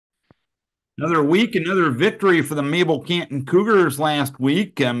Another week, another victory for the Mabel Canton Cougars last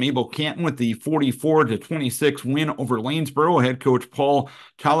week. Mabel Canton with the 44-26 win over Lanesboro. Head coach Paul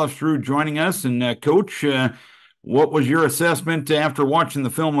Tollefsrud joining us. And coach, what was your assessment after watching the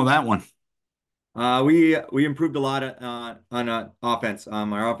film of that one? We improved a lot on offense.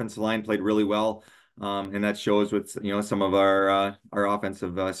 Our offensive line played really well, and that shows with some of our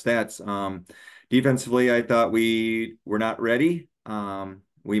offensive stats. Defensively, I thought we were not ready.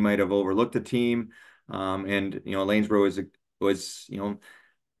 We might have overlooked the team, and Lanesboro was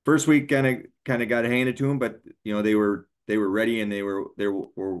first week kind of got handed to them, but they were ready and they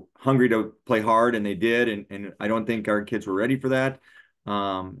were hungry to play hard, and they did. And I don't think our kids were ready for that.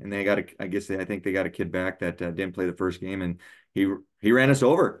 And I think they got a kid back that didn't play the first game, and he ran us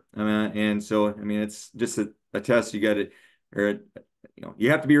over. And so, I mean, it's just a test. You got to, or you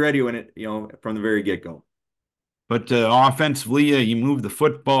have to be ready when from the very get-go. But offensively, you moved the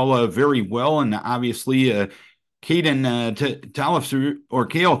football very well, and obviously, Caden Tollefsrud, or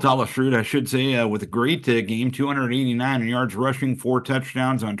Kale Tollefsrud, I should say, with a great game, 289 yards rushing, 4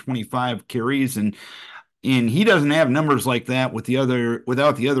 touchdowns on 25 carries, and he doesn't have numbers like that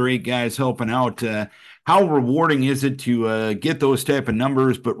without the other eight guys helping out. How rewarding is it to get those type of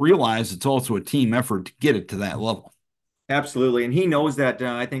numbers, but realize it's also a team effort to get it to that level? Absolutely, and he knows that.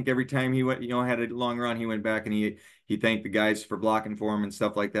 I think every time he went, had a long run, he went back and he thanked the guys for blocking for him and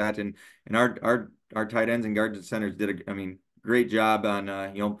stuff like that. And our tight ends and guards and centers did great job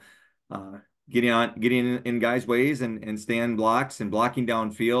on getting in guys' ways and staying blocks and blocking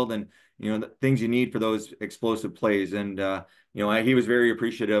downfield and the things you need for those explosive plays. And he was very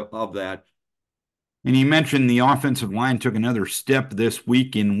appreciative of that. And you mentioned the offensive line took another step this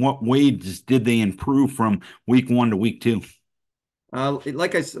week. In what ways did they improve from week one to week two?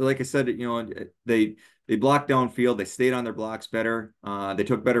 Like I said, they blocked downfield. They stayed on their blocks better. They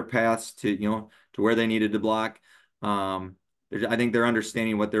took better paths to where they needed to block. I think they're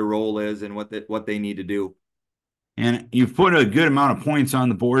understanding what their role is and what they need to do. And you've put a good amount of points on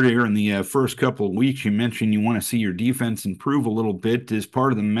the board here in the first couple of weeks. You mentioned you want to see your defense improve a little bit. As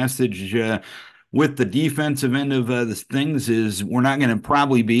part of the message with the defensive end of the things is we're not going to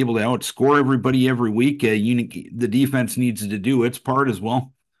probably be able to outscore everybody every week. The defense needs to do its part as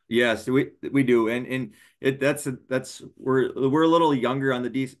well. Yes, we do, and that's we're a little younger on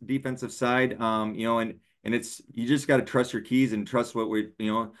the defensive side, and it's you just got to trust your keys and trust what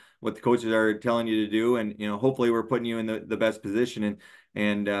the coaches are telling you to do, and hopefully we're putting you in the best position,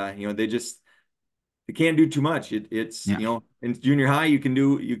 and they can't do too much. It's Yeah. in junior high you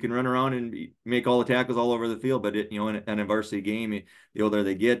can run around and make all the tackles all over the field, but in a varsity game, the older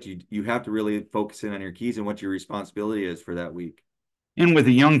they get, you have to really focus in on your keys and what your responsibility is for that week. And with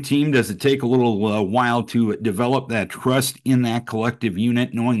a young team, does it take a little while to develop that trust in that collective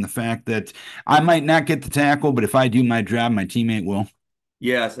unit, knowing the fact that I might not get the tackle, but if I do my job, my teammate will?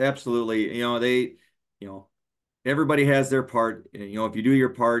 Yes, absolutely. Everybody has their part. If you do your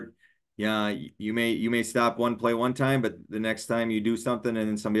part, yeah, you may stop one play one time, but the next time you do something and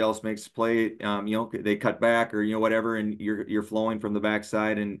then somebody else makes a play, they cut back or whatever, and you're flowing from the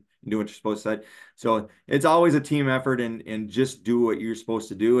backside and doing what you're supposed to. So it's always a team effort, and just do what you're supposed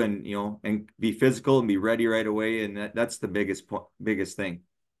to do, and be physical and be ready right away, and that's the biggest thing.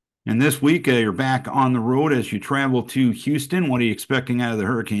 And this week, you're back on the road as you travel to Houston. What are you expecting out of the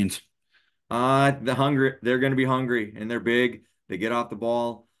Hurricanes? They're going to be hungry, and they're big. They get off the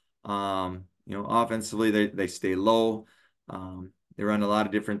ball. Offensively, they stay low. They run a lot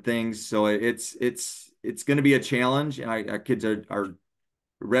of different things, so it's going to be a challenge. Our kids are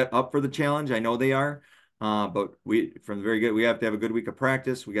up for the challenge. I know they are. But from the very good, we have to have a good week of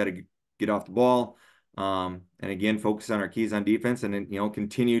practice. We got to get off the ball, and again focus on our keys on defense, and then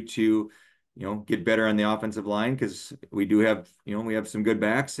continue to get better on the offensive line, because we do have we have some good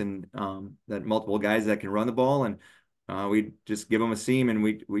backs, and that multiple guys that can run the ball, and we just give them a seam, and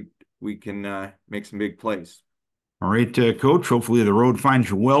we can make some big plays. All right, Coach. Hopefully the road finds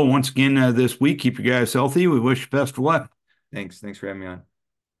you well once again this week. Keep you guys healthy. We wish you best of luck. Thanks for having me on.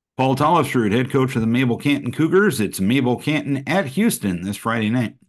 Paul Tollefsrud, head coach of the Mabel Canton Cougars. It's Mabel Canton at Houston this Friday night.